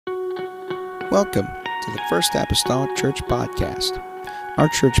Welcome to the First Apostolic Church Podcast. Our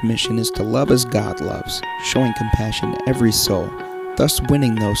church mission is to love as God loves, showing compassion to every soul, thus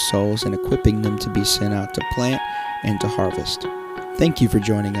winning those souls and equipping them to be sent out to plant and to harvest. Thank you for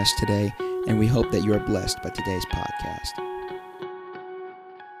joining us today, and we hope that you are blessed by today's podcast.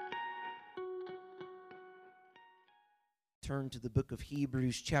 Turn to the book of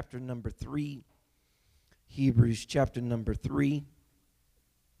Hebrews, chapter number 3. Hebrews, chapter number 3.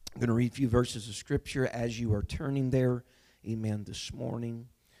 I'm going to read a few verses of Scripture as you are turning there. Amen. This morning,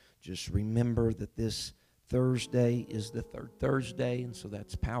 just remember that this Thursday is the third Thursday, and so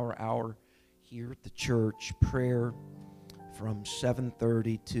that's Power Hour here at the church. Prayer from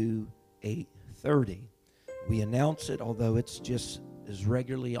 7:30 to 8:30. We announce it, although it's just as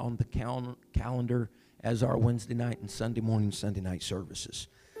regularly on the calendar as our Wednesday night and Sunday morning, Sunday night services.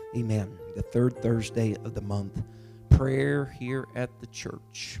 Amen. The third Thursday of the month. Prayer here at the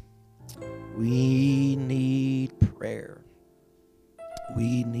church. We need prayer.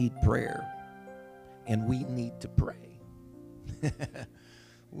 We need prayer. And we need to pray.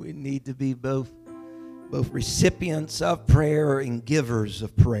 We need to be both recipients of prayer and givers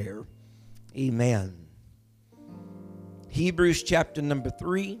of prayer. Amen. Hebrews chapter number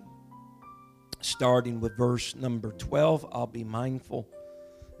 3, starting with verse number 12. I'll be mindful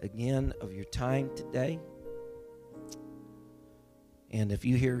again of your time today. And if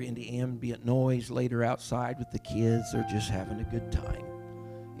you hear any ambient noise later outside with the kids, they're just having a good time.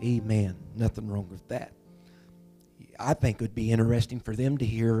 Amen. Nothing wrong with that. I think it would be interesting for them to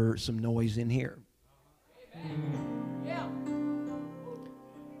hear some noise in here. Yeah.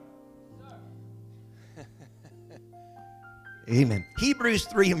 Amen. Hebrews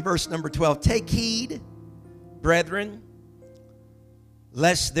 3 and verse number 12. Take heed, brethren,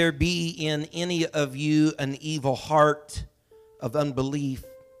 lest there be in any of you an evil heart of unbelief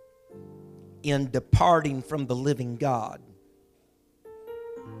in departing from the living God.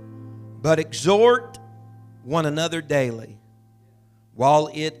 But exhort one another daily, while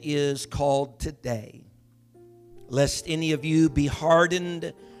it is called today, lest any of you be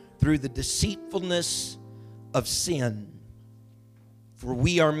hardened through the deceitfulness of sin. For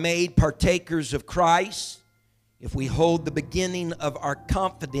we are made partakers of Christ if we hold the beginning of our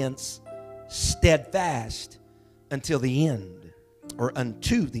confidence steadfast until the end, or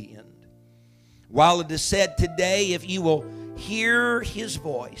unto the end. While it is said today, if you will hear his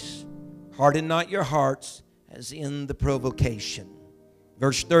voice, harden not your hearts as in the provocation.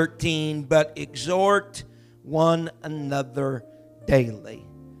 Verse 13, but exhort one another daily,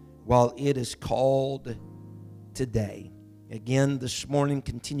 while it is called today. Again, this morning,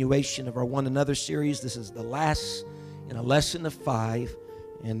 continuation of our One Another series. This is the last in a lesson of 5.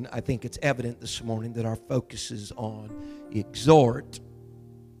 And I think it's evident this morning that our focus is on exhort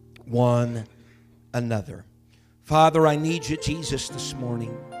one another. Father, I need you, Jesus, this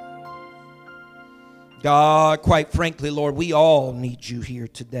morning. God, quite frankly, Lord, we all need you here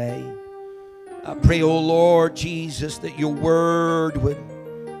today. I pray, oh Lord Jesus, that your word would,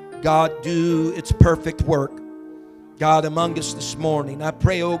 God, do its perfect work, God, among us this morning. I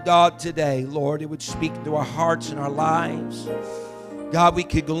pray, oh God, today, Lord, it would speak to our hearts and our lives. God, we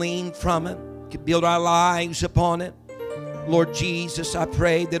could glean from it, could build our lives upon it. Lord Jesus, I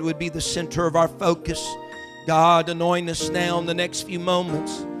pray that it would be the center of our focus. God, anoint us now in the next few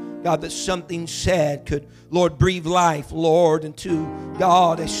moments. God, that something said could, Lord, breathe life, Lord, into,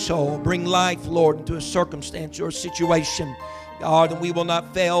 God, a soul. Bring life, Lord, into a circumstance or a situation. God, and we will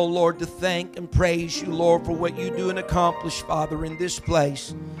not fail, Lord, to thank and praise you, Lord, for what you do and accomplish, Father, in this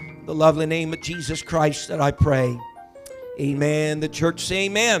place. In the lovely name of Jesus Christ that I pray. Amen. The church say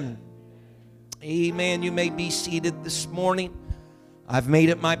amen. Amen. You may be seated this morning. I've made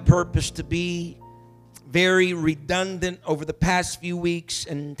it my purpose to be very redundant over the past few weeks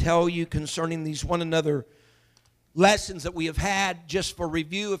and tell you concerning these one another lessons that we have had. Just for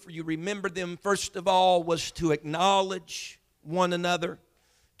review, if you remember them, first of all was to acknowledge one another.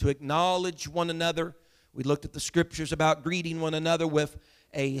 To acknowledge one another. We looked at the scriptures about greeting one another with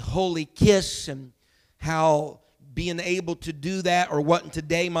a holy kiss and how being able to do that, or what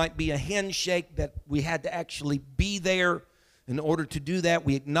today might be a handshake, that we had to actually be there in order to do that.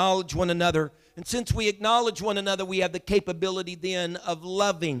 We acknowledge one another. And since we acknowledge one another, we have the capability then of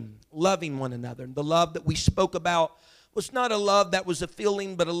loving one another. And the love that we spoke about was not a love that was a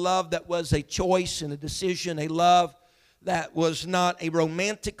feeling, but a love that was a choice and a decision, a love that was not a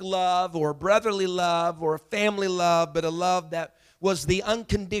romantic love or a brotherly love or a family love, but a love that was the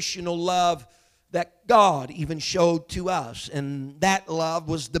unconditional love that God even showed to us. And that love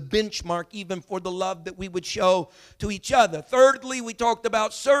was the benchmark even for the love that we would show to each other. Thirdly, we talked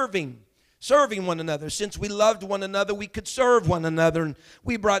about serving. Serving one another. Since we loved one another, we could serve one another. And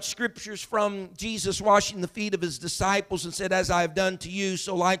we brought scriptures from Jesus washing the feet of his disciples and said, as I have done to you,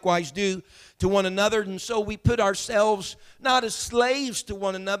 so likewise do to one another. And so we put ourselves not as slaves to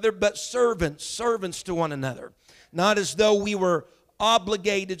one another, but servants to one another. Not as though we were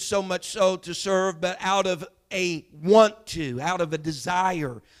obligated so much so to serve, but out of a want to, out of a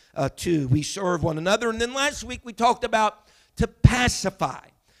desire to. We serve one another. And then last week we talked about to pacify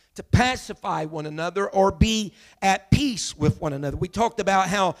one another or be at peace with one another. We talked about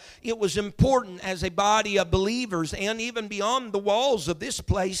how it was important as a body of believers and even beyond the walls of this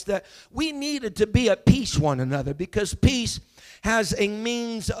place that we needed to be at peace one another, because peace has a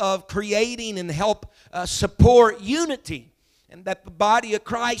means of creating and help support unity. And that the body of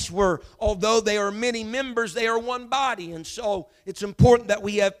Christ although they are many members, they are one body. And so it's important that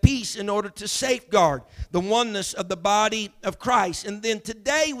we have peace in order to safeguard the oneness of the body of Christ. And then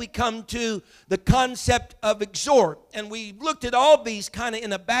today we come to the concept of exhort. And we looked at all these kind of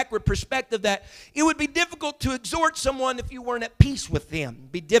in a backward perspective, that it would be difficult to exhort someone if you weren't at peace with them.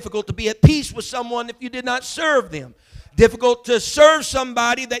 It'd be difficult to be at peace with someone if you did not serve them. Difficult to serve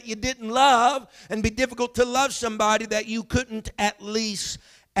somebody that you didn't love, and be difficult to love somebody that you couldn't at least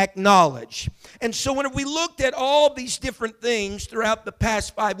acknowledge. And so when we looked at all these different things throughout the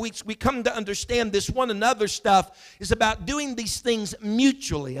past 5 weeks, we come to understand this one another stuff is about doing these things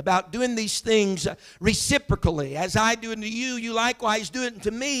mutually, about doing these things reciprocally. As I do unto you, you likewise do it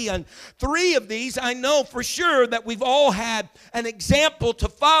unto me. And 3 of these I know for sure that we've all had an example to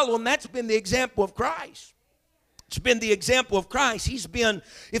follow, and that's been the example of Christ. It's been the example of Christ. He's been,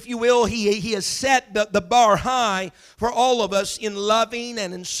 if you will, he has set the bar high for all of us in loving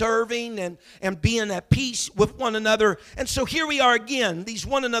and in serving and being at peace with one another. And so here we are again. These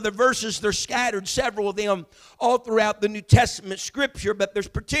one another verses, they're scattered, several of them, all throughout the New Testament Scripture. But there's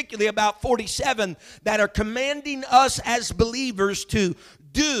particularly about 47 that are commanding us as believers to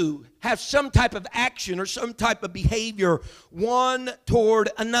have some type of action or some type of behavior one toward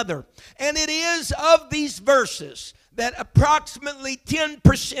another. And it is of these verses that approximately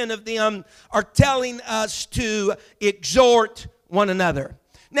 10% of them are telling us to exhort one another.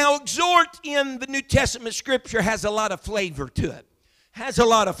 Now, exhort in the New Testament Scripture has a lot of flavor to it.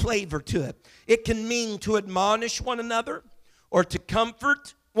 It can mean to admonish one another or to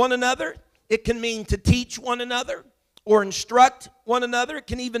comfort one another. It can mean to teach one another or instruct one another. It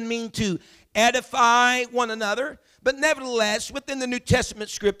can even mean to edify one another. But nevertheless, within the New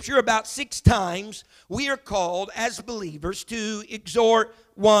Testament Scripture, about 6 times we are called as believers to exhort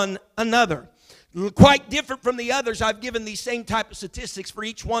one another. Quite different from the others. I've given these same type of statistics for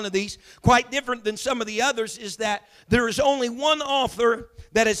each one of these. Quite different than some of the others is that there is only one author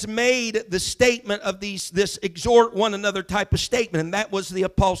that has made the statement of this exhort one another type of statement, and that was the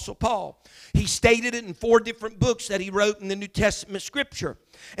Apostle Paul. He stated it in 4 different books that he wrote in the New Testament Scripture.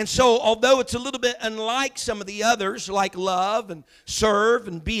 And so, although it's a little bit unlike some of the others, like love and serve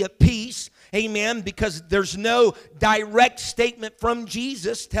and be at peace, amen, because there's no direct statement from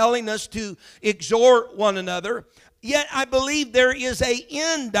Jesus telling us to exhort one another, yet I believe there is an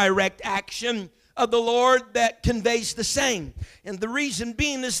indirect action of the Lord that conveys the same. And the reason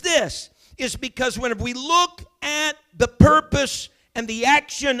being is this, is because whenever we look at the purpose and the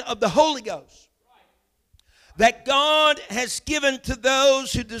action of the Holy Ghost that God has given to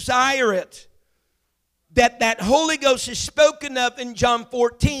those who desire it, that Holy Ghost is spoken of in John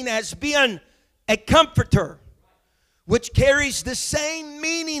 14 as being a comforter, which carries the same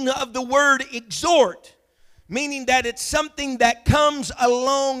meaning of the word exhort, meaning that it's something that comes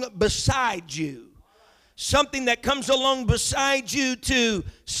along beside you. Something that comes along beside you to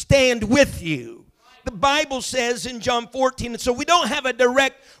stand with you. The Bible says in John 14, and so we don't have a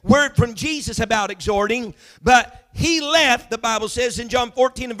direct word from Jesus about exhorting, but he left, the Bible says in John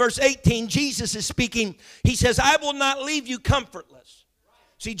 14 and verse 18, Jesus is speaking. He says, I will not leave you comfortless.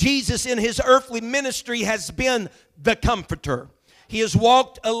 See, Jesus in his earthly ministry has been the comforter. He has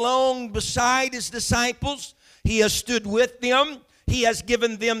walked along beside his disciples. He has stood with them. He has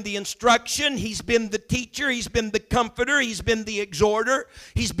given them the instruction. He's been the teacher. He's been the comforter. He's been the exhorter.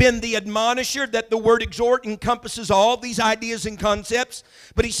 He's been the admonisher. That the word exhort encompasses all these ideas and concepts.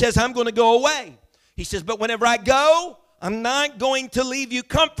 But he says, I'm going to go away. He says, but whenever I go, I'm not going to leave you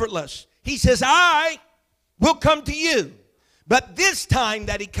comfortless. He says, I will come to you. But this time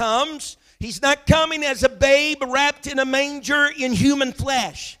that he comes, he's not coming as a babe wrapped in a manger in human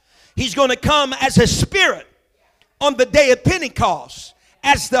flesh. He's going to come as a spirit on the day of Pentecost,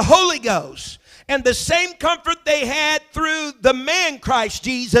 as the Holy Ghost. And the same comfort they had through the man Christ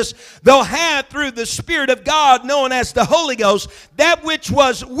Jesus, they'll have through the Spirit of God known as the Holy Ghost. That which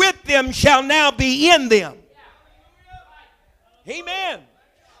was with them shall now be in them. Amen.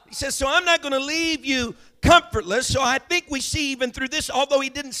 He says, so I'm not going to leave you comfortless. So I think we see even through this, although he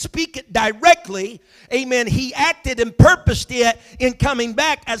didn't speak it directly, amen, he acted and purposed it in coming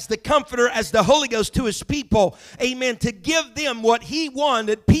back as the comforter, as the Holy Ghost to his people, amen, to give them what he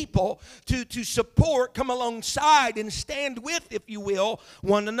wanted people to support, come alongside and stand with, if you will,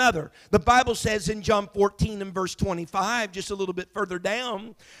 one another. The Bible says in John 14 and verse 25, just a little bit further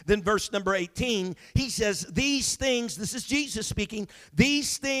down than verse number 18, he says, these things, this is Jesus speaking,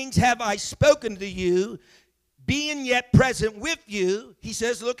 these things have I spoken to you, being yet present with you. He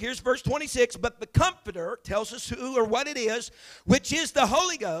says, look, here's verse 26, but the Comforter tells us who or what it is, which is the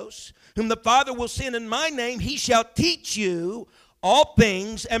Holy Ghost, whom the Father will send in my name. He shall teach you all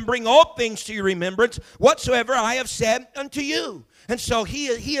things and bring all things to your remembrance, whatsoever I have said unto you. And so he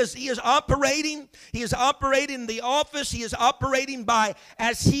is operating the office. He is operating by,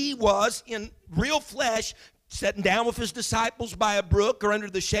 as he was in real flesh, sitting down with his disciples by a brook or under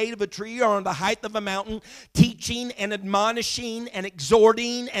the shade of a tree or on the height of a mountain, teaching and admonishing and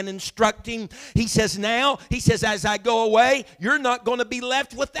exhorting and instructing. He says, as I go away, you're not going to be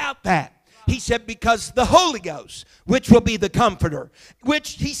left without that. He said, because the Holy Ghost, which will be the Comforter,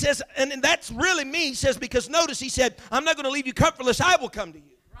 which he says, and that's really me, he says, because notice he said, I'm not going to leave you comfortless, I will come to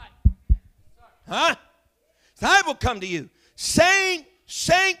you. Huh? I will come to you. Saying,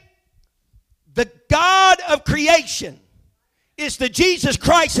 the God of creation is the Jesus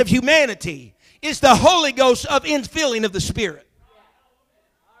Christ of humanity, is the Holy Ghost of infilling of the Spirit.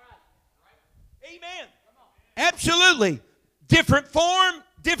 Amen. Absolutely. Different form,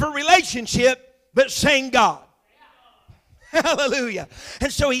 different relationship, but same God. Hallelujah.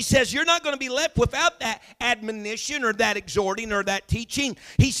 And so he says, you're not going to be left without that admonition or that exhorting or that teaching.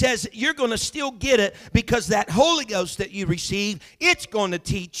 He says, you're going to still get it because that Holy Ghost that you receive, it's going to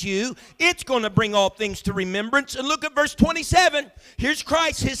teach you. It's going to bring all things to remembrance. And look at verse 27. Here's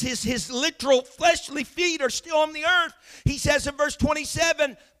Christ. His literal fleshly feet are still on the earth. He says in verse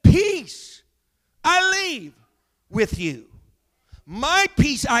 27, peace I leave with you. My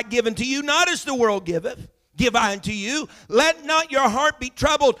peace I give unto you, not as the world giveth, give I unto you. Let not your heart be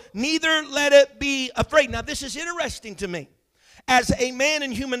troubled, neither let it be afraid. Now this is interesting to me. As a man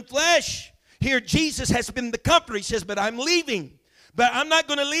in human flesh, here Jesus has been the comforter. He says, but I'm leaving. But I'm not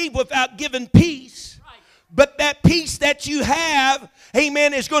going to leave without giving peace. But that peace that you have,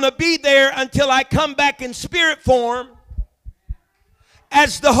 amen, is going to be there until I come back in spirit form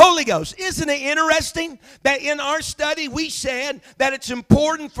as the Holy Ghost. Isn't it interesting that in our study we said that it's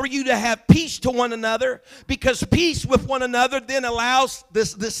important for you to have peace to one another, because peace with one another then allows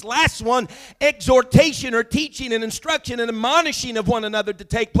this last one, exhortation or teaching and instruction and admonishing of one another to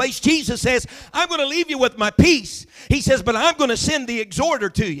take place. Jesus says, I'm going to leave you with my peace. He says, but I'm going to send the exhorter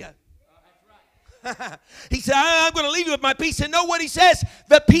to you. He said, I'm going to leave you with my peace. And know what he says?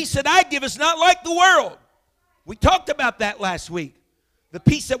 The peace that I give is not like the world. We talked about that last week. The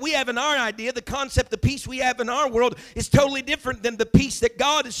peace that we have in our idea, the concept of peace we have in our world is totally different than the peace that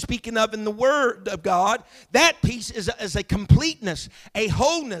God is speaking of in the Word of God. That peace is a completeness, a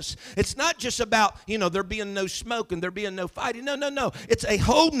wholeness. It's not just about, there being no smoke and there being no fighting. No. It's a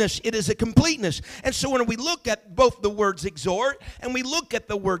wholeness. It is a completeness. And so when we look at both the words exhort and we look at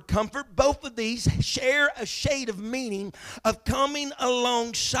the word comfort, both of these share a shade of meaning of coming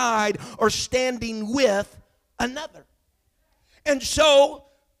alongside or standing with another. And so,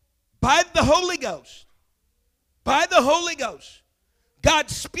 by the Holy Ghost,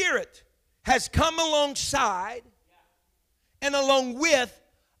 God's Spirit has come alongside and along with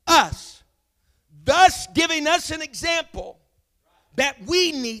us, thus giving us an example that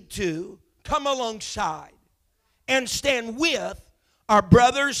we need to come alongside and stand with our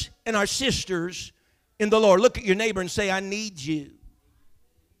brothers and our sisters in the Lord. Look at your neighbor and say, I need you.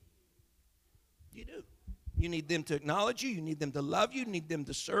 You need them to acknowledge you. You need them to love you. You need them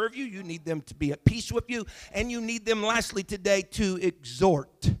to serve you. You need them to be at peace with you. And you need them, lastly, today to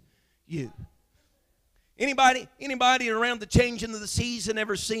exhort you. Anybody around the changing of the season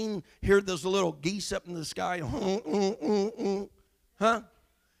ever hear those little geese up in the sky? Huh?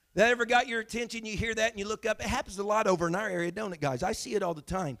 That ever got your attention? You hear that and you look up. It happens a lot over in our area, don't it, guys? I see it all the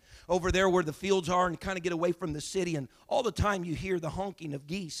time. Over there where the fields are and kind of get away from the city. And all the time you hear the honking of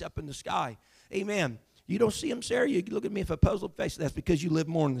geese up in the sky. Amen. You don't see them, Sarah? You look at me with a puzzled face. That's because you live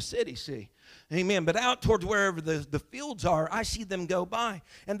more in the city, see. Amen. But out towards wherever the fields are, I see them go by.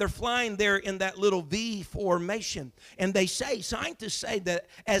 And they're flying there in that little V formation. And they say, scientists say that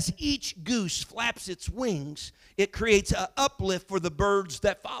as each goose flaps its wings, it creates an uplift for the birds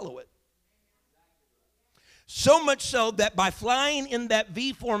that follow it. So much so that by flying in that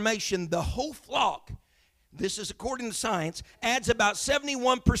V formation, the whole flock, this is according to science, adds about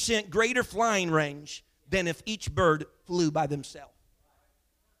 71% greater flying range than if each bird flew by themselves.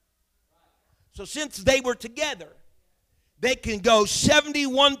 So since they were together, they can go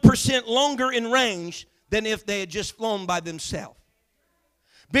 71% longer in range than if they had just flown by themselves.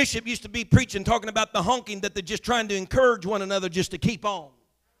 Bishop used to be preaching, talking about the honking, that they're just trying to encourage one another just to keep on.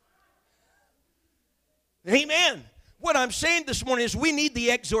 Amen. What I'm saying this morning is we need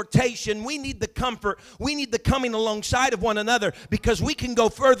the exhortation, we need the comfort, we need the coming alongside of one another, because we can go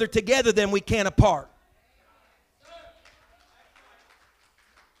further together than we can apart.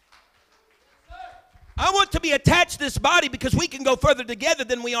 I want to be attached to this body because we can go further together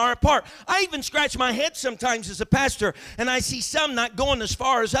than we are apart. I even scratch my head sometimes as a pastor, and I see some not going as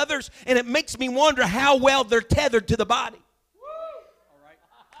far as others, and it makes me wonder how well they're tethered to the body.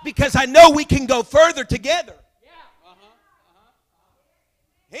 Because I know we can go further together.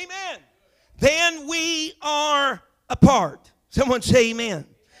 Amen. Then we are apart. Someone say amen.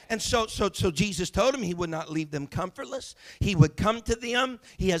 And so Jesus told him he would not leave them comfortless. He would come to them.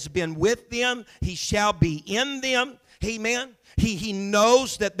 He has been with them. He shall be in them. Amen. He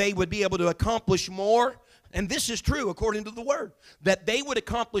knows that they would be able to accomplish more. And this is true according to the word, that they would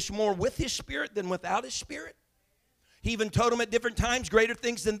accomplish more with his Spirit than without his Spirit. He even told them at different times, greater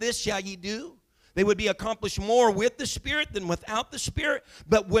things than this shall ye do. They would be accomplished more with the Spirit than without the Spirit.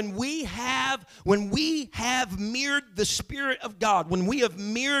 But when we have mirrored the Spirit of God, when we have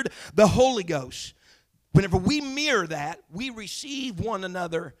mirrored the Holy Ghost, whenever we mirror that, we receive one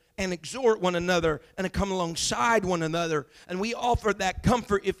another and exhort one another and come alongside one another. And we offer that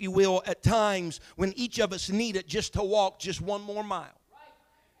comfort, if you will, at times when each of us need it just to walk just one more mile.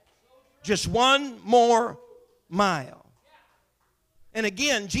 Just one more mile. And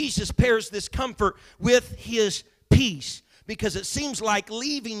again, Jesus pairs this comfort with his peace, because it seems like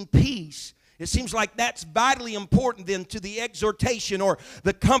leaving peace, it seems like that's vitally important then to the exhortation or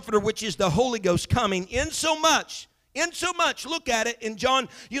the comforter, which is the Holy Ghost coming. In so much, look at it in John,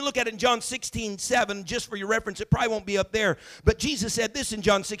 you look at it in John 16:7, just for your reference, it probably won't be up there. But Jesus said this in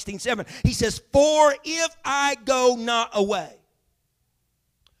John 16:7. He says, "For if I go not away,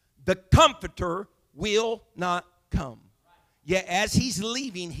 the Comforter will not come. Yet as he's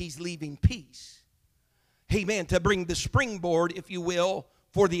leaving peace." Amen. To bring the springboard, if you will,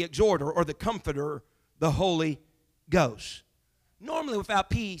 for the exhorter or the comforter, the Holy Ghost. Normally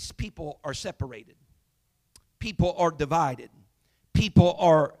without peace, people are separated. People are divided. People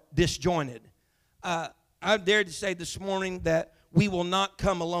are disjointed. I dare to say this morning that we will not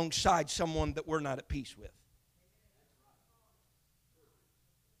come alongside someone that we're not at peace with.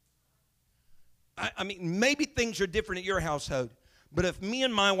 I mean, maybe things are different at your household, but if me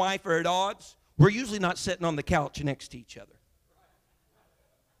and my wife are at odds, we're usually not sitting on the couch next to each other.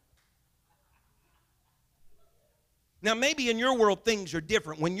 Now, maybe in your world things are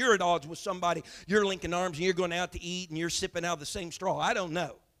different. When you're at odds with somebody, you're linking arms and you're going out to eat and you're sipping out of the same straw. I don't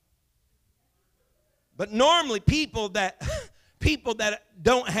know. But normally people that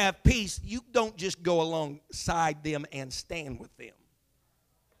don't have peace, you don't just go alongside them and stand with them.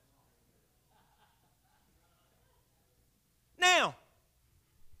 Now,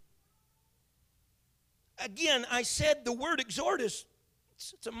 again, I said the word exhort is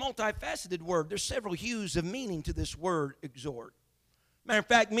it's a multifaceted word. There's several hues of meaning to this word exhort. Matter of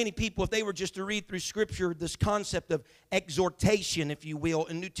fact, many people, if they were just to read through Scripture, this concept of exhortation, if you will,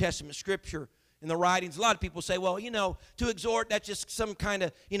 in New Testament Scripture, in the writings, a lot of people say, well, to exhort, that's just some kind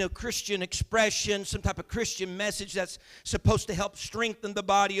of, Christian expression, some type of Christian message that's supposed to help strengthen the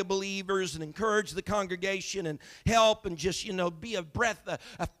body of believers and encourage the congregation and help and just, be a breath,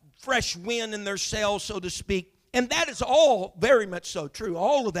 a fresh wind in their sails, so to speak. And that is all very much so true.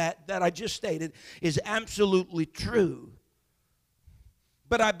 All of that I just stated is absolutely true.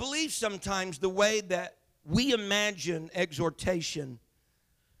 But I believe sometimes the way that we imagine exhortation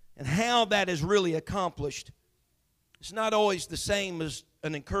and how that is really accomplished, it's not always the same as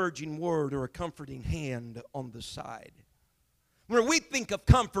an encouraging word or a comforting hand on the side. Whenever we think of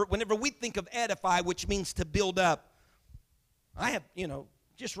comfort, whenever we think of edify, which means to build up, I have,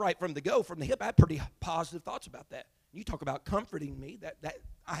 just right from the hip, I have pretty positive thoughts about that. You talk about comforting me, that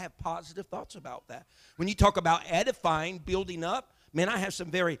I have positive thoughts about that. When you talk about edifying, building up, Man, I have some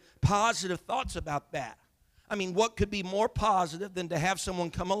very positive thoughts about that. I mean, what could be more positive than to have someone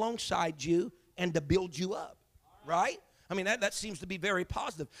come alongside you and to build you up, right? I mean, that seems to be very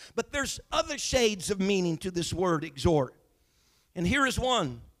positive. But there's other shades of meaning to this word, exhort. And here is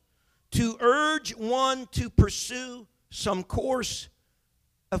one: to urge one to pursue some course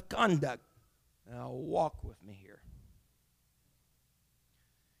of conduct. Now, walk with me here.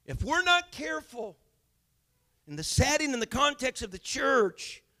 If we're not careful in the setting and the context of the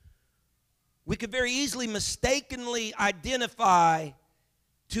church, we could very easily mistakenly identify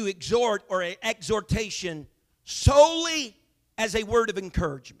to exhort or an exhortation solely as a word of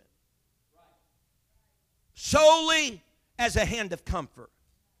encouragement, solely as a hand of comfort.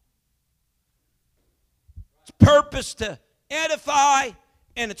 Its purpose to edify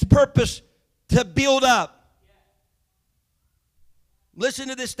and its purpose to build up. Listen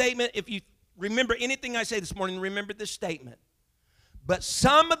to this statement. If you remember anything I say this morning, remember this statement. But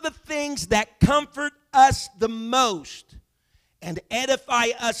some of the things that comfort us the most and edify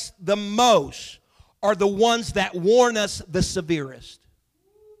us the most are the ones that warn us the severest.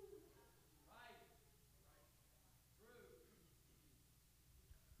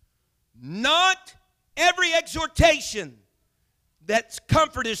 Not every exhortation that's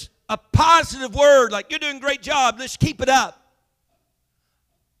comfort is a positive word, like, you're doing a great job, let's keep it up.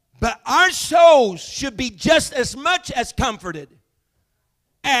 But our souls should be just as much as comforted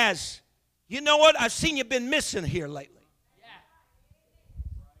as, you know what, I've seen you've been missing here lately.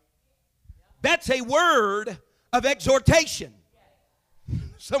 That's a word of exhortation.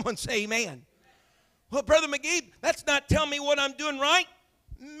 Someone say amen. Well, Brother McGee, that's not telling me what I'm doing right.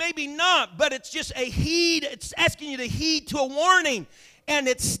 Maybe not, but it's just a heed. It's asking you to heed to a warning. And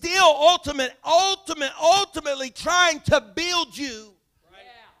it's still ultimately trying to build you.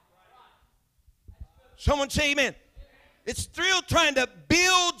 Someone say amen. It's still trying to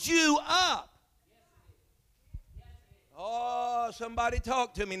build you up. Oh, somebody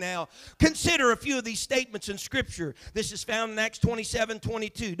talk to me now. Consider a few of these statements in Scripture. This is found in Acts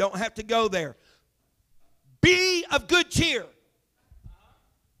 27:22. Don't have to go there. Be of good cheer.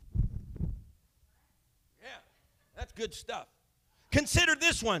 Yeah, that's good stuff. Consider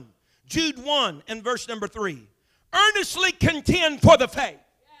this one. Jude 1 and verse number 3. Earnestly contend for the faith.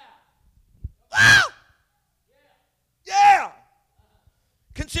 Yeah. Yeah.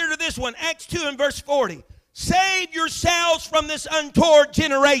 Consider this one. Acts 2 and verse 40. Save yourselves from this untoward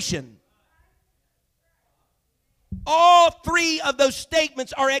generation. All three of those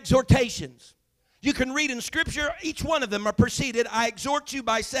statements are exhortations. You can read in Scripture, each one of them are preceded. I exhort you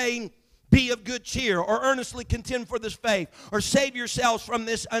by saying, be of good cheer, or earnestly contend for this faith, or save yourselves from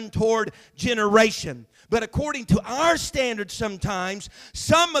this untoward generation. But according to our standards sometimes,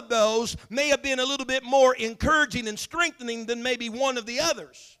 some of those may have been a little bit more encouraging and strengthening than maybe one of the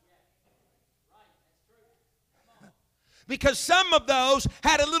others. Because some of those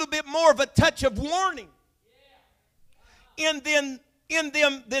had a little bit more of a touch of warning in them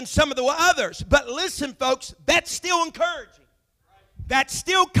than some of the others. But listen, folks, that's still encouraging. That's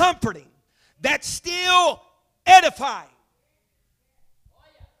still comforting. That's still edifying.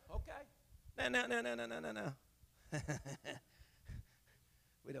 Okay. No.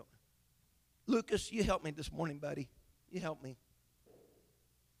 We don't. Lucas, you help me this morning, buddy. You help me.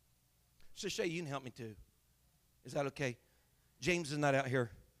 So Shay, you can help me too. Is that okay? James is not out here.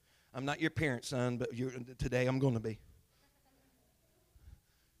 I'm not your parent, son, but today I'm going to be.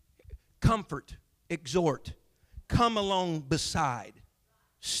 Comfort, exhort, come along beside,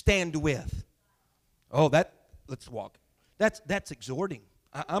 stand with. Oh, let's walk. That's exhorting.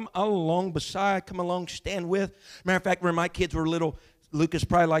 I'm along beside, come along, stand with. Matter of fact, when my kids were little, Lucas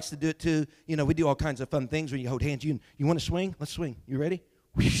probably likes to do it too. You know, we do all kinds of fun things when you hold hands. You want to swing? Let's swing. You ready?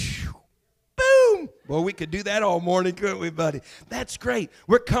 Boom! Well, we could do that all morning, couldn't we, buddy? That's great.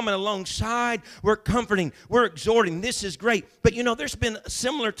 We're coming alongside. We're comforting. We're exhorting. This is great. But, you know, there's been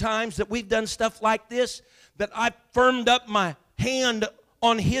similar times that we've done stuff like this, that I firmed up my hand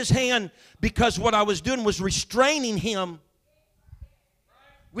on his hand because what I was doing was restraining him.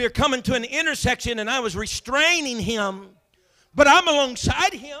 We were coming to an intersection, and I was restraining him, but I'm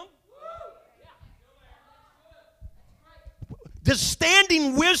alongside him. Does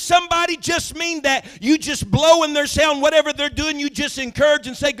standing with somebody just mean that you just blow in their sound, whatever they're doing, you just encourage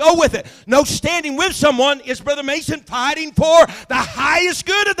and say, go with it? No, standing with someone is, Brother Mason, fighting for the highest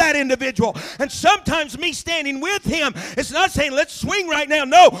good of that individual. And sometimes me standing with him, it's not saying, let's swing right now.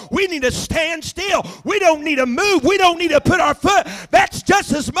 No, we need to stand still. We don't need to move. We don't need to put our foot. That's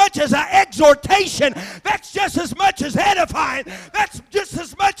just as much as an exhortation. That's just as much as edifying. That's just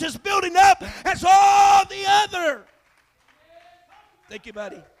as much as building up as all the other. Thank you,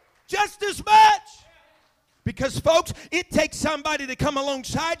 buddy. Just as much. Because, folks, it takes somebody to come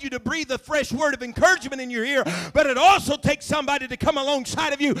alongside you to breathe a fresh word of encouragement in your ear, but it also takes somebody to come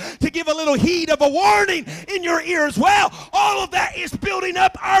alongside of you to give a little heed of a warning in your ear as well. All of that is building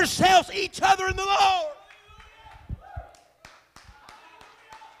up ourselves, each other in the Lord.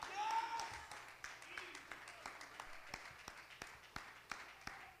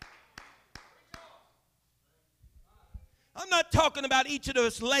 I'm not talking about each of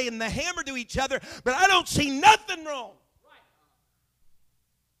us laying the hammer to each other, but I don't see nothing wrong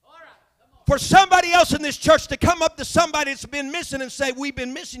for somebody else in this church to come up to somebody that's been missing and say, we've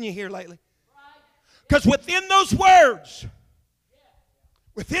been missing you here lately. Because within those words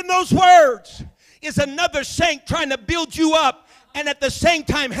is another saint trying to build you up and at the same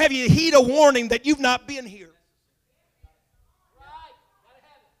time have you heed a warning that you've not been here.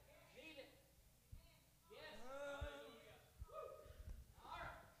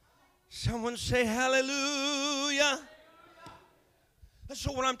 Someone say hallelujah.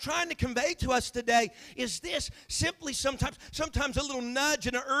 So what I'm trying to convey to us today is this. Simply sometimes a little nudge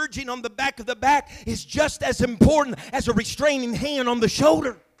and an urging on the back of the back is just as important as a restraining hand on the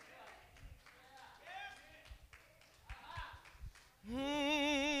shoulder.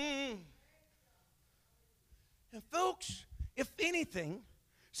 And folks, if anything,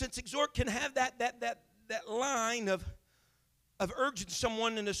 since exhort can have that line of urging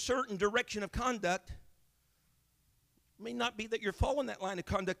someone in a certain direction of conduct, it may not be that you're following that line of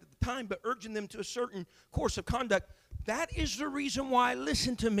conduct at the time, but urging them to a certain course of conduct. That is the reason why,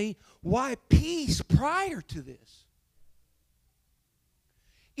 listen to me, why peace prior to this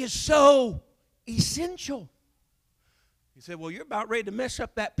is so essential. You say, well, you're about ready to mess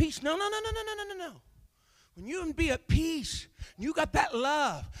up that peace. No. When you can be at peace, and you got that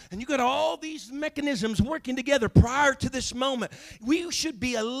love, and you got all these mechanisms working together prior to this moment, we should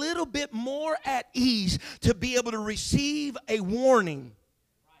be a little bit more at ease to be able to receive a warning.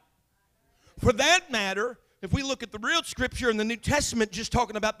 For that matter, if we look at the real scripture in the New Testament, just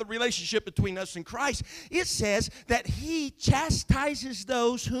talking about the relationship between us and Christ, it says that He chastises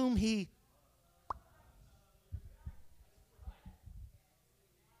those whom He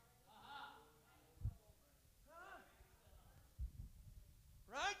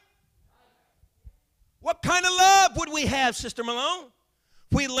What kind of love would we have, Sister Malone,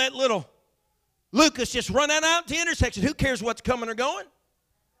 if we let little Lucas just run out to the intersection? Who cares what's coming or going?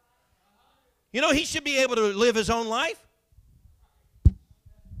 You know, he should be able to live his own life,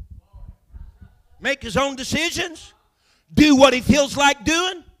 make his own decisions, do what he feels like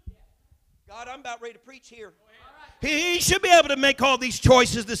doing. God, I'm about ready to preach here. He should be able to make all these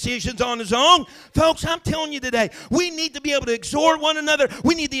choices, decisions on his own. Folks, I'm telling you today, we need to be able to exhort one another.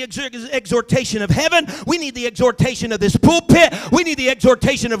 We need the exhortation of heaven. We need the exhortation of this pulpit. We need the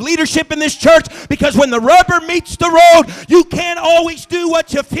exhortation of leadership in this church, because when the rubber meets the road, you can't always do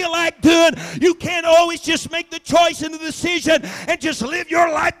what you feel like doing. You can't always just make the choice and the decision and just live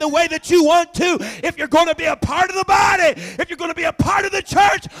your life the way that you want to. If you're going to be a part of the body, if you're going to be a part of the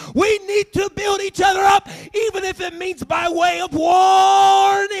church, we need to build each other up, even if it means by way of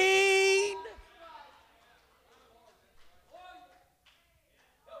warning.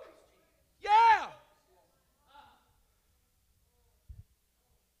 Yeah.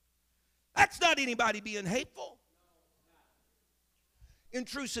 That's not anybody being hateful. In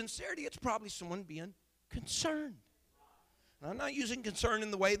true sincerity, it's probably someone being concerned. And I'm not using concern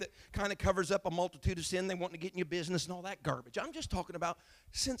in the way that kind of covers up a multitude of sin. They want to get in your business and all that garbage. I'm just talking about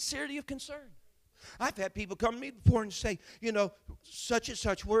sincerity of concern. I've had people come to me before and say, you know, such and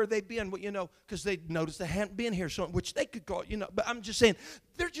such, where have they been? Well, you know, because they noticed they hadn't been here, so which they could call, you know. But I'm just saying,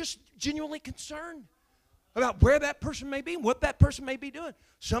 they're just genuinely concerned about where that person may be, what that person may be doing.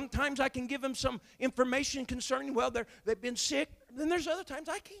 Sometimes I can give them some information concerning, well, they've been sick. Then there's other times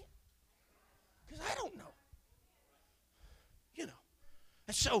I can't, because I don't know. You know.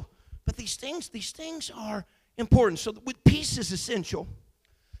 And so, but these things are important. So with peace is essential,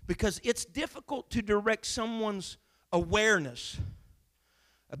 because it's difficult to direct someone's awareness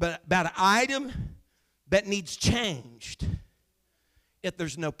about an item that needs changed if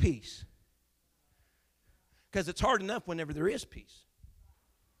there's no peace. Because it's hard enough whenever there is peace.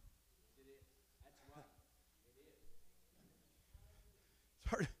 It's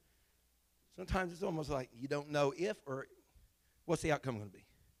hard. Sometimes it's almost like you don't know if or what's the outcome going to be.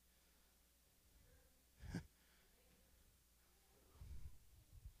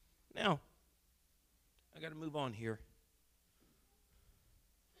 Now, I got to move on here.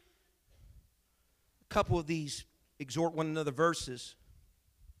 A couple of these exhort one another verses,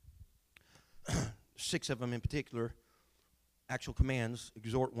 6 of them in particular, actual commands,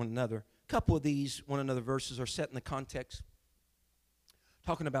 exhort one another. A couple of these one another verses are set in the context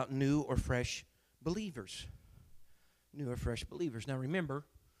talking about new or fresh believers. New or fresh believers. Now remember,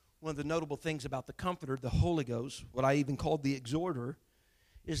 one of the notable things about the Comforter, the Holy Ghost, what I even called the Exhorter,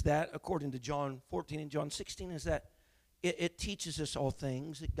 is that, according to John 14 and John 16, is that it teaches us all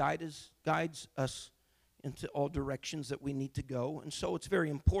things. It guides us into all directions that we need to go. And so it's very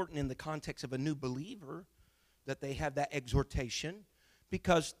important in the context of a new believer that they have that exhortation,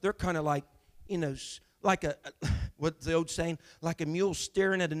 because they're kind of like, you know, like what's the old saying, like a mule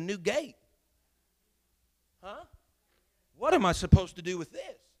staring at a new gate. Huh? What am I supposed to do with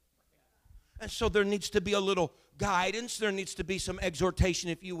this? And so there needs to be a little guidance. There needs to be some exhortation,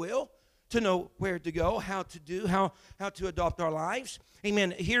 if you will, to know where to go, how to do, how to adopt our lives.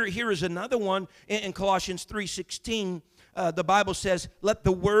 Amen. Here is another one in Colossians 3:16. The Bible says, let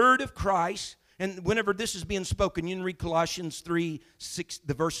the word of Christ, and whenever this is being spoken, you can read Colossians 3:6,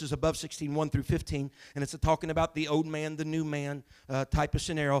 the verses above 16, 1 through 15, and it's talking about the old man, the new man type of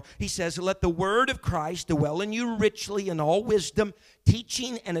scenario. He says, let the word of Christ dwell in you richly in all wisdom,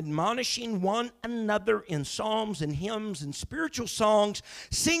 teaching and admonishing one another in psalms and hymns and spiritual songs,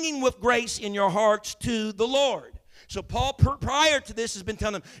 singing with grace in your hearts to the Lord. So Paul, prior to this, has been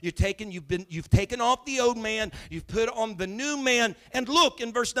telling them, you've taken off the old man, you've put on the new man. And look,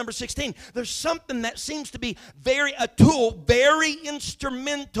 in verse number 16, there's something that seems to be a tool, very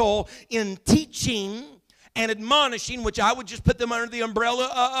instrumental in teaching and admonishing, which I would just put them under the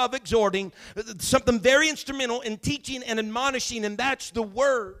umbrella of exhorting. Something very instrumental in teaching and admonishing, and that's the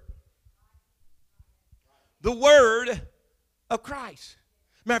word. The word of Christ.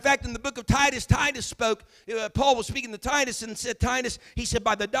 Matter of fact, in the book of Titus, spoke, Paul was speaking to Titus and said, Titus, he said,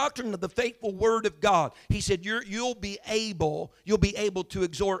 by the doctrine of the faithful word of God, he said, you'll be able to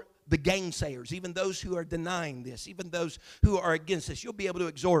exhort the gainsayers, even those who are denying this, even those who are against this. You'll be able to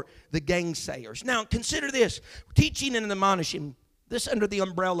exhort the gainsayers. Now, consider this, teaching and admonishing, this under the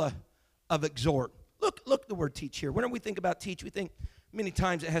umbrella of exhort. Look the word teach here. Whenever we think about teach, we think many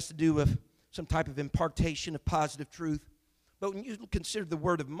times it has to do with some type of impartation of positive truth. But when you consider the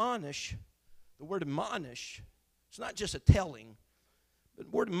word admonish, it's not just a telling. But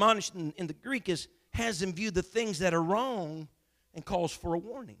the word admonish in the Greek has in view the things that are wrong and calls for a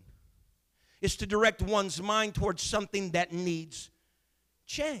warning. It's to direct one's mind towards something that needs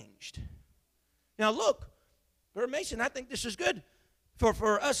changed. Now look, Brother Mason, I think this is good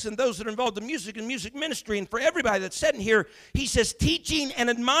for us and those that are involved in music and music ministry, and for everybody that's sitting here. He says teaching and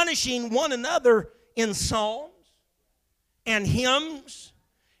admonishing one another in psalms and hymns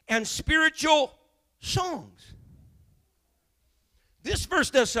and spiritual songs. This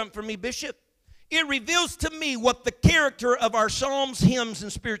verse does something for me, Bishop. It reveals to me what the character of our psalms, hymns,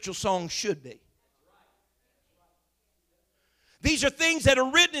 and spiritual songs should be. These are things that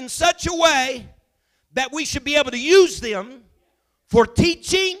are written in such a way that we should be able to use them for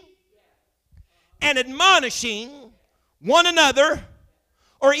teaching and admonishing one another,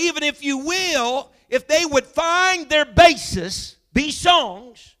 or even, if you will, if they would find their basis, these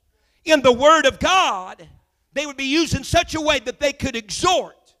songs, in the Word of God, they would be used in such a way that they could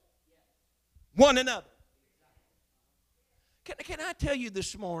exhort one another. Can I tell you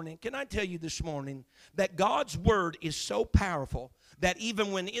this morning that God's Word is so powerful that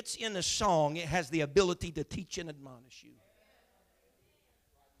even when it's in a song, it has the ability to teach and admonish you.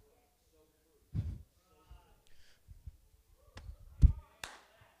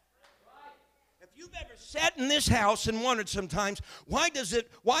 Sat in this house and wondered sometimes, why does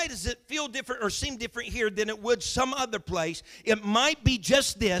it feel different or seem different here than it would some other place? It might be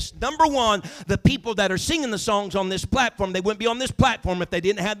just this. Number one, the people that are singing the songs on this platform, they wouldn't be on this platform if they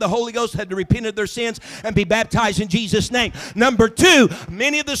didn't have the Holy Ghost, had to repent of their sins and be baptized in Jesus' name. Number two,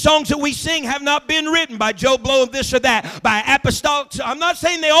 many of the songs that we sing have not been written by Joe Blow of this or that, by apostolic. I'm not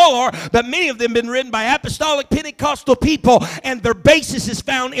saying they all are, but many of them have been written by apostolic Pentecostal people, and their basis is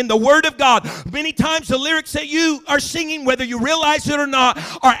found in the Word of God. Many times the lyrics that you are singing, whether you realize it or not,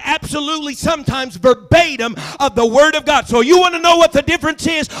 are absolutely sometimes verbatim of the Word of God. So you want to know what the difference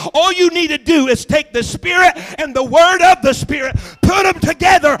is? All you need to do is take the Spirit and the Word of the Spirit, put them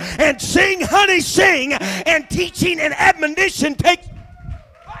together, and sing, honey, sing, and teaching and admonition takes.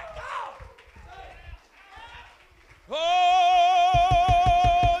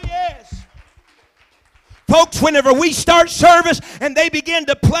 Oh, yes. Folks, whenever we start service and they begin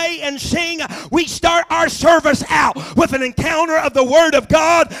to play and sing, we start our service out with an encounter of the Word of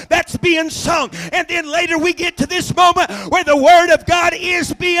God that's being sung. And then later we get to this moment where the Word of God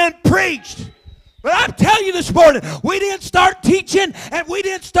is being preached. But I'm telling you this morning, we didn't start teaching and we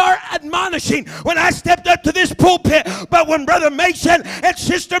didn't start admonishing when I stepped up to this pulpit. But when Brother Mason and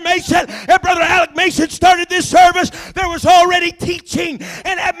Sister Mason and Brother Alec Mason started this service, there was already teaching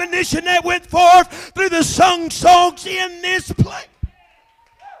and admonition that went forth through the sung songs in this place.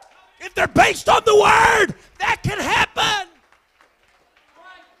 If they're based on the Word, that can happen.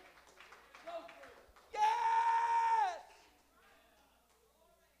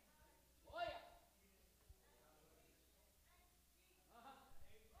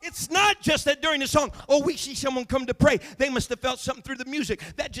 It's not just that during the song, oh, we see someone come to pray. They must have felt something through the music.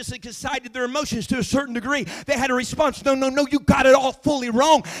 That just excited their emotions to a certain degree. They had a response. No, you got it all fully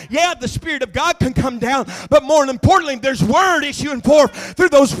wrong. Yeah, the Spirit of God can come down, but more importantly, there's word issuing forth through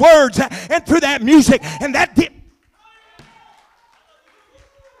those words and through that music. And that did.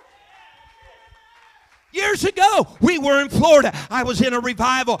 Years ago, we were in Florida. I was in a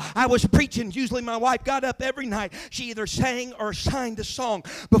revival. I was preaching. Usually my wife got up every night. She either sang or signed a song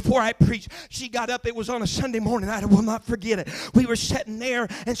before I preached. She got up. It was on a Sunday morning. I will not forget it. We were sitting there,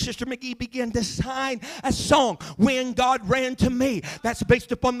 and Sister McGee began to sign a song, When God Ran to Me. That's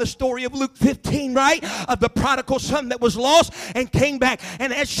based upon the story of Luke 15, right? Of the prodigal son that was lost and came back.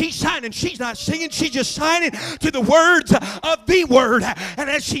 And as she's signing, she's not singing. She's just signing to the words of the Word. And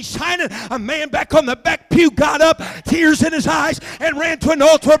as she's signing, a man back on the back pew got up, tears in his eyes, and ran to an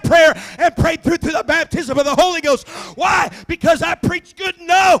altar of prayer and prayed through to the baptism of the Holy Ghost. Why? Because I preached good?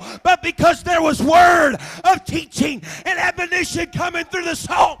 No, but because there was word of teaching and admonition coming through the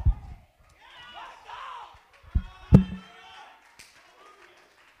song.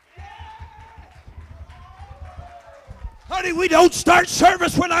 Honey, we don't start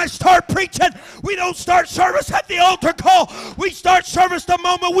service when I start preaching. We don't start service at the altar call. We start service the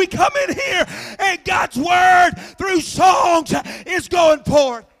moment we come in here and God's word through songs is going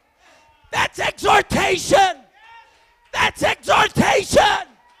forth. That's exhortation. That's exhortation.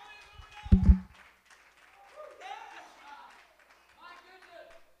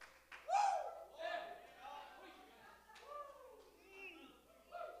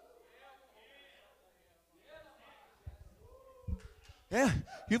 Yeah,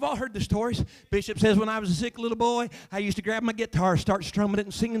 you've all heard the stories. Bishop says when I was a sick little boy, I used to grab my guitar, start strumming it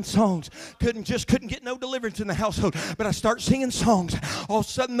and singing songs. Couldn't get no deliverance in the household, but I start singing songs. All of a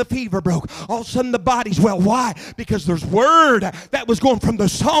sudden the fever broke. All of a sudden the body's well. Why? Because there's word that was going from the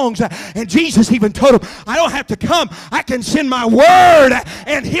songs, and Jesus even told him, I don't have to come. I can send my word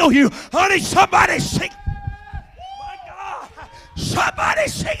and heal you. Honey, somebody sing. My God, somebody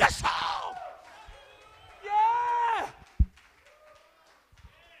sing a song.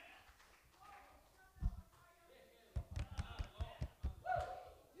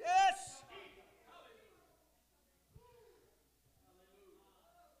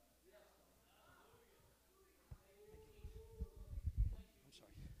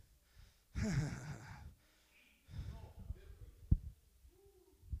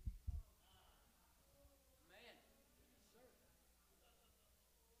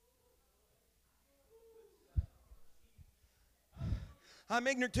 I'm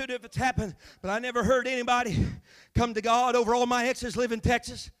ignorant to it if it's happened, but I never heard anybody come to God. Over all my exes live in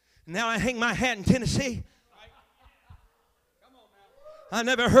Texas, and now I hang my hat in Tennessee. I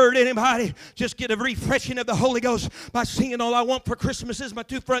never heard anybody just get a refreshing of the Holy Ghost by singing All I Want for Christmas Is My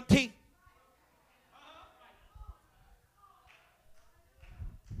Two Front Teeth.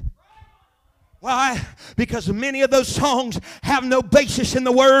 Why? Because many of those songs have no basis in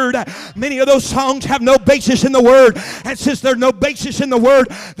the Word. Many of those songs have no basis in the Word. And since there's no basis in the Word,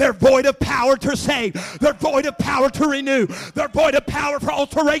 they're void of power to save. They're void of power to renew. They're void of power for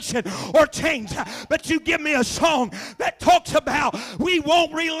alteration or change. But you give me a song that talks about we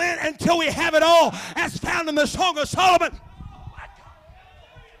won't relent until we have it all, as found in the Song of Solomon.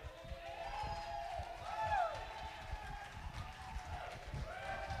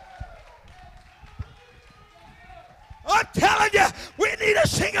 I'm telling you, we need to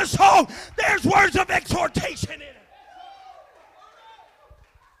sing a song. There's words of exhortation in it.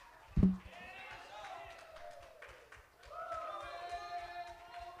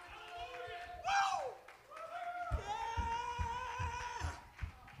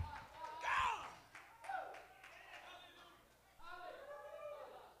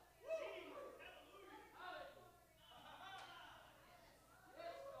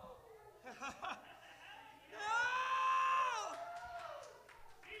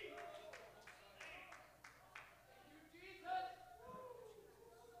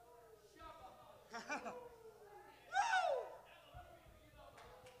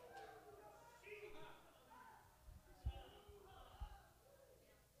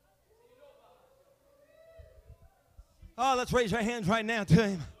 Oh, let's raise our hands right now to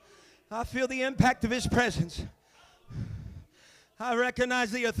Him. I feel the impact of His presence. I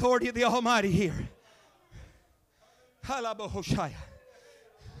recognize the authority of the Almighty here.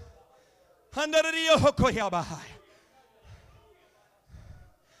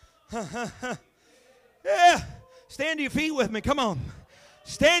 Yeah. Stand to your feet with me. Come on.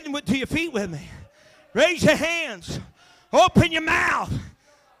 Stand to your feet with me. Raise your hands. Open your mouth.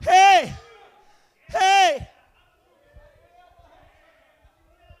 Hey. Hey.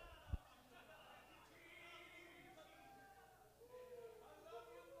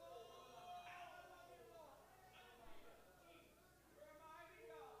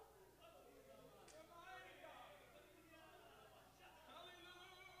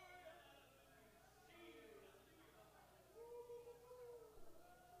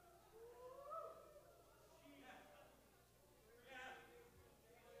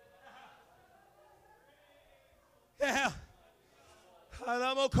 Yeah.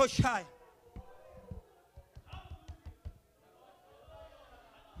 Halamokoshai.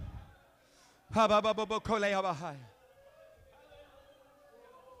 Habababokoleabahai.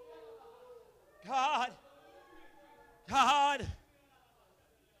 God. God.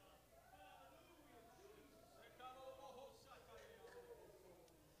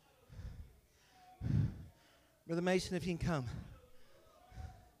 Brother Mason, if you can come.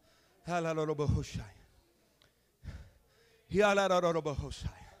 Halarobohoshai. Yalarorobohosai.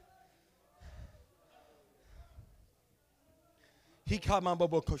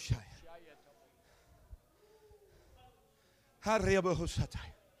 Hikamabobokoshai. Hariabohosatai.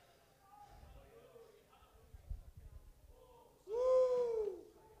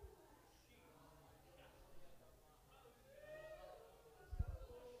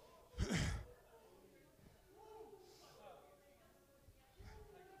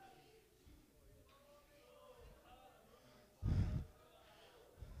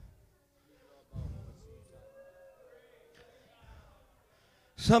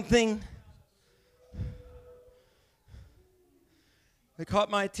 Something that caught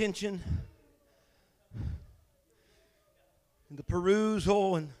my attention in the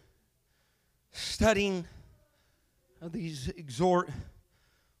perusal and studying of these exhort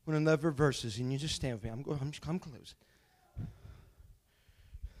one another verses. And you just stand with me. I'm closing.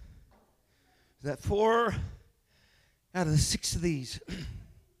 That 4 out of the 6 of these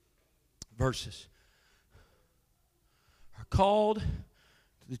verses are called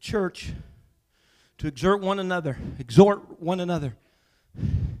the church to exhort one another.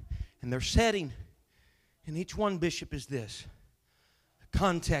 And their setting in each one, Bishop, is this. The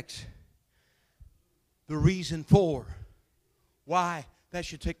context, the reason for why that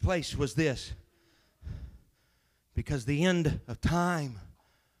should take place was this. Because the end of time,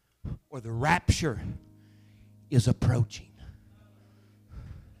 or the rapture, is approaching.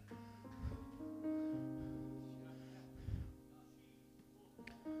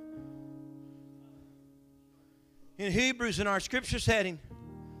 In Hebrews, in our scripture setting,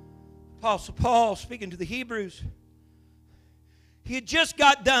 Apostle Paul speaking to the Hebrews, he had just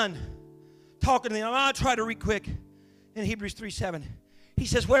got done talking to them. I'll try to read quick. In Hebrews 3:7, he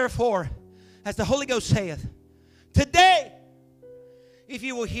says, "Wherefore, as the Holy Ghost saith, today, if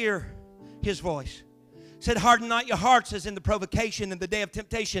you will hear His voice, said, harden not your hearts as in the provocation in the day of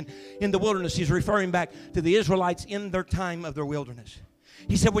temptation in the wilderness." He's referring back to the Israelites in their time of their wilderness.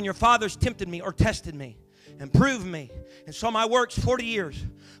 He said, when your fathers tempted me or tested me and proved me and saw my works 40 years,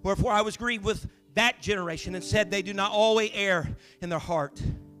 wherefore I was grieved with that generation and said, they do not always err in their heart.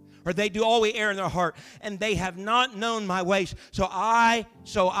 Or they do always err in their heart, and they have not known my ways. So I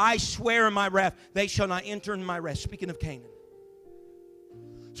swear in my wrath, they shall not enter in my rest. Speaking of Canaan.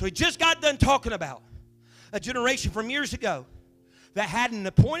 So he just got done talking about a generation from years ago that had an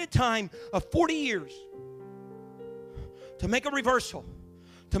appointed time of 40 years to make a reversal,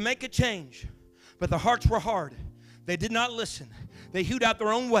 to make a change. But their hearts were hard. They did not listen. They hewed out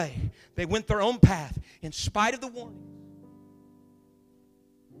their own way. They went their own path in spite of the warning.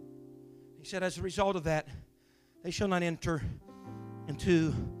 He said, as a result of that, they shall not enter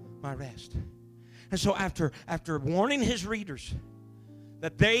into my rest. And so after warning his readers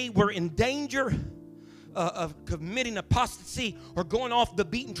that they were in danger of committing apostasy or going off the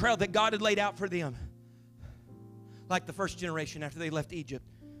beaten trail that God had laid out for them, like the first generation after they left Egypt,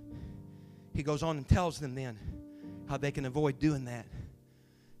 he goes on and tells them then how they can avoid doing that.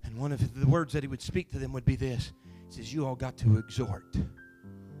 And one of the words that he would speak to them would be this. He says, you all got to exhort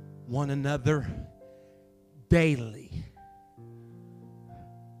one another daily.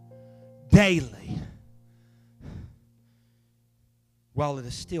 Daily. While it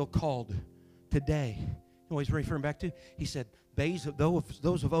is still called today know what he's referring back to? He said, those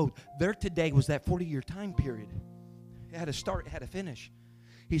of old, their today was that 40-year time period. It had a start, it had a finish.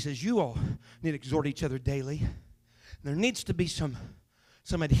 He says, you all need to exhort each other daily. There needs to be some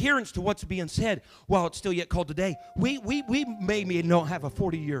adherence to what's being said while it's still yet called today. We maybe don't have a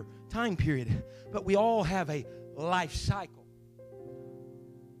 40-year time period, but we all have a life cycle.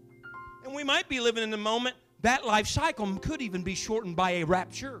 And we might be living in the moment. That life cycle could even be shortened by a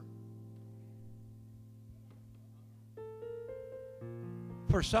rapture.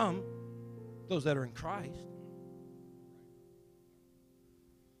 For some, those that are in Christ.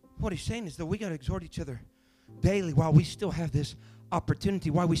 What he's saying is that we got to exhort each other daily while we still have this opportunity,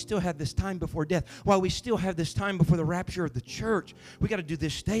 while we still have this time before death, while we still have this time before the rapture of the church. We got to do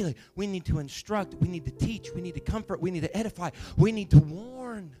this daily. We need to instruct. We need to teach. We need to comfort. We need to edify. We need to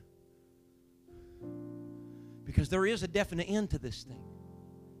warn. Because there is a definite end to this thing.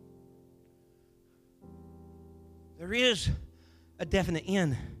 There is a definite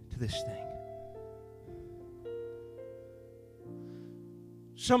end to this thing.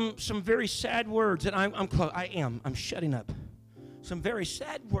 Some very sad words, and I'm shutting up. Some very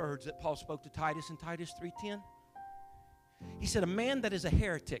sad words that Paul spoke to Titus in Titus 3:10. He said, a man that is a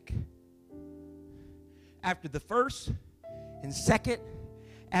heretic, after the first and second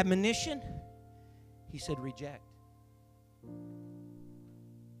admonition, he said, reject.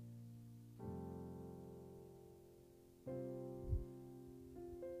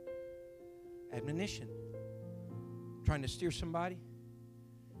 Admonition. Trying to steer somebody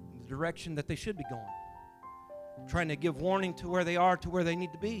in the direction that they should be going. Trying to give warning to where they are, to where they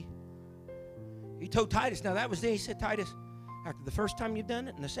need to be. He told Titus, now that was there. He said, Titus, after the first time you've done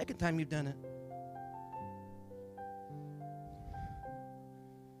it and the second time you've done it,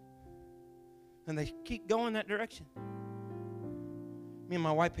 and they keep going that direction. Me and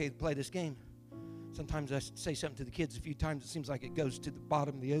my wife play this game. Sometimes I say something to the kids. A few times it seems like it goes to the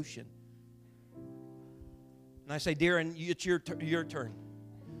bottom of the ocean. And I say, Darren, it's your turn.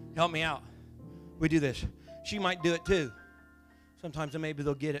 Help me out. We do this. She might do it too. Sometimes maybe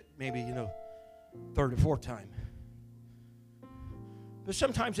they'll get it, third or fourth time. But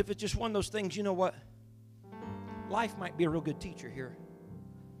sometimes if it's just one of those things, you know what? Life might be a real good teacher here.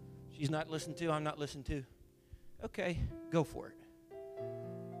 She's not listened to, I'm not listened to. Okay, go for it.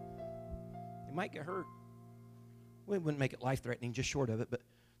 They might get hurt. We wouldn't make it life-threatening, just short of it, but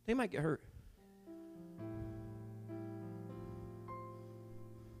they might get hurt.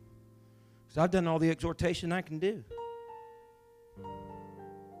 Because I've done all the exhortation I can do.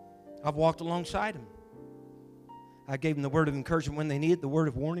 I've walked alongside them. I gave them the word of encouragement when they needed it, the word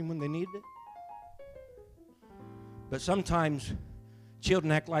of warning when they needed it. But sometimes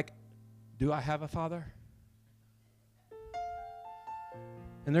children act like, do I have a father?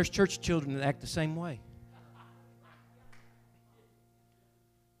 And there's church children that act the same way.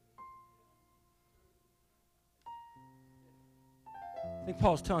 I think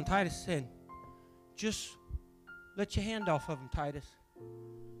Paul's telling Titus, saying, just let your hand off of them, Titus.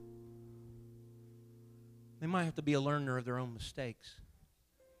 They might have to be a learner of their own mistakes.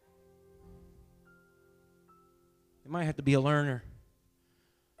 They might have to be a learner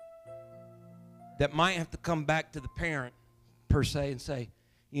that might have to come back to the parent, per se, and say,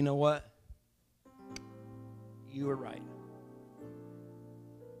 you know what? You were right.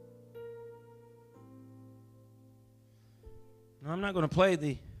 Now, I'm not going to play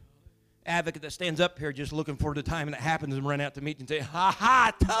the advocate that stands up here just looking for the time and it happens and run out to meet you and say, ha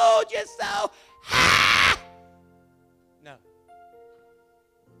ha, told you so. Ha! No.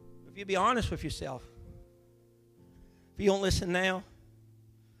 If you be honest with yourself, if you don't listen now,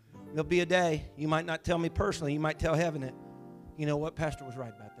 there'll be a day, you might not tell me personally, you might tell heaven it. You know what? Pastor was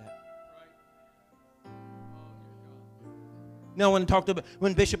right about that. No one talked about,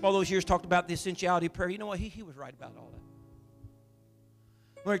 when Bishop all those years talked about the essentiality of prayer, you know what? He was right about all that.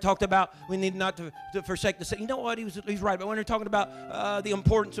 When he talked about we need not to forsake the saints, you know what? He's right. But when they're talking about the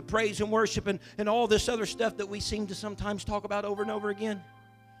importance of praise and worship and all this other stuff that we seem to sometimes talk about over and over again,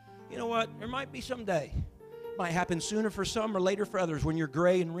 you know what? There might be some day. It might happen sooner for some or later for others when you're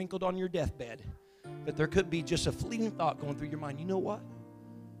gray and wrinkled on your deathbed. But there could be just a fleeting thought going through your mind. You know what?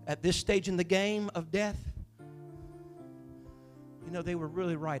 At this stage in the game of death, they were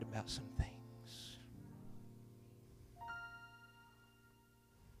really right about some things.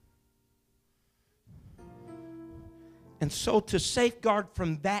 And so to safeguard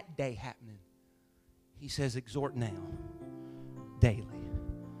from that day happening, he says, exhort now, daily,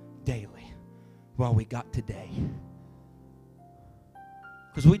 while we got today.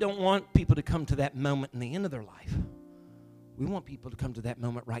 Because we don't want people to come to that moment in the end of their life. We want people to come to that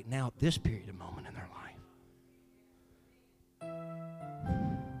moment right now, this period of moment in their life.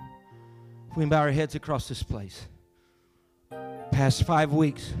 If we bow our heads across this place. Past 5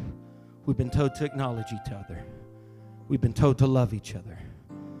 weeks, we've been told to acknowledge each other. We've been told to love each other.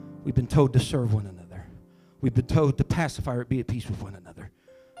 We've been told to serve one another. We've been told to pacify or be at peace with one another.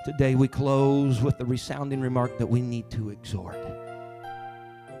 Today we close with the resounding remark that we need to exhort.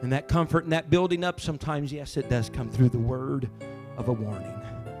 And that comfort and that building up, sometimes, yes, it does come through the word of a warning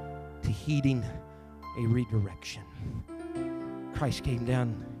to heeding a redirection. Christ came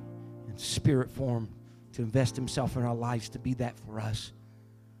down in spirit form to invest himself in our lives, to be that for us.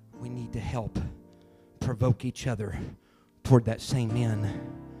 We need to help provoke each other toward that same end.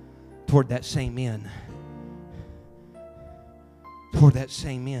 Toward that same end. Toward that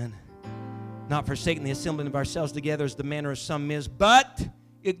same end. Not forsaking the assembling of ourselves together as the manner of some is, but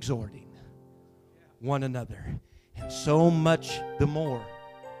exhorting one another. And so much the more.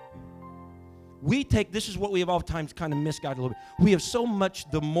 We take, this is what we have oftentimes kind of misguided a little bit. We have so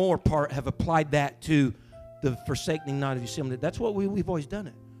much the more part have applied that to the forsaking not of the assembly. That's what we've always done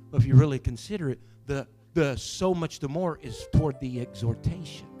it. But if you really consider it, the so much the more is toward the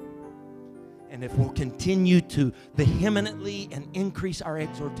exhortation. And if we'll continue to vehemently and increase our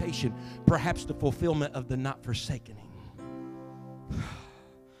exhortation, perhaps the fulfillment of the not forsaking.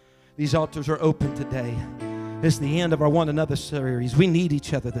 These altars are open today. It's the end of our one another series. We need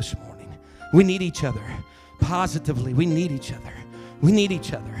each other this morning. We need each other. Positively, we need each other. We need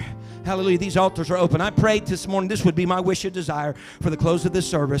each other. Hallelujah. These altars are open. I prayed this morning, this would be my wish and desire for the close of this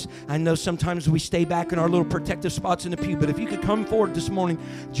service. I know sometimes we stay back in our little protective spots in the pew, but if you could come forward this morning,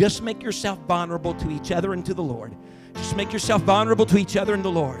 just make yourself vulnerable to each other and to the Lord. Just make yourself vulnerable to each other and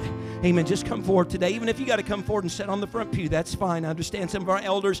the Lord. Amen. Just come forward today. Even if you got to come forward and sit on the front pew, that's fine. I understand some of our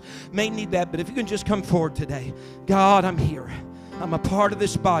elders may need that, but if you can just come forward today. God, I'm here. I'm a part of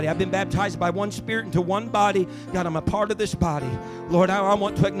this body. I've been baptized by one Spirit into one body. God, I'm a part of this body. Lord, I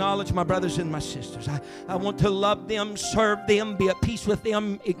want to acknowledge my brothers and my sisters. I want to love them, serve them, be at peace with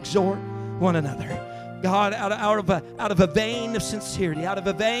them, exhort one another. God, out of a vein of sincerity, out of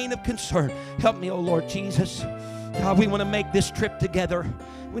a vein of concern, help me, oh Lord Jesus. God, we want to make this trip together.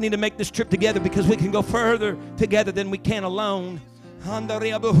 We need to make this trip together because we can go further together than we can alone.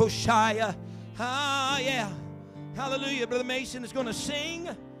 Yeah. Hallelujah. Brother Mason is going to sing.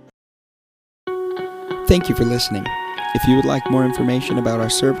 Thank you for listening. If you would like more information about our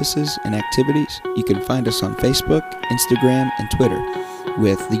services and activities, you can find us on Facebook, Instagram, and Twitter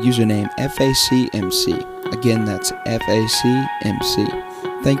with the username FACMC. Again, that's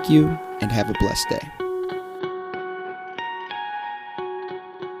FACMC. Thank you, and have a blessed day.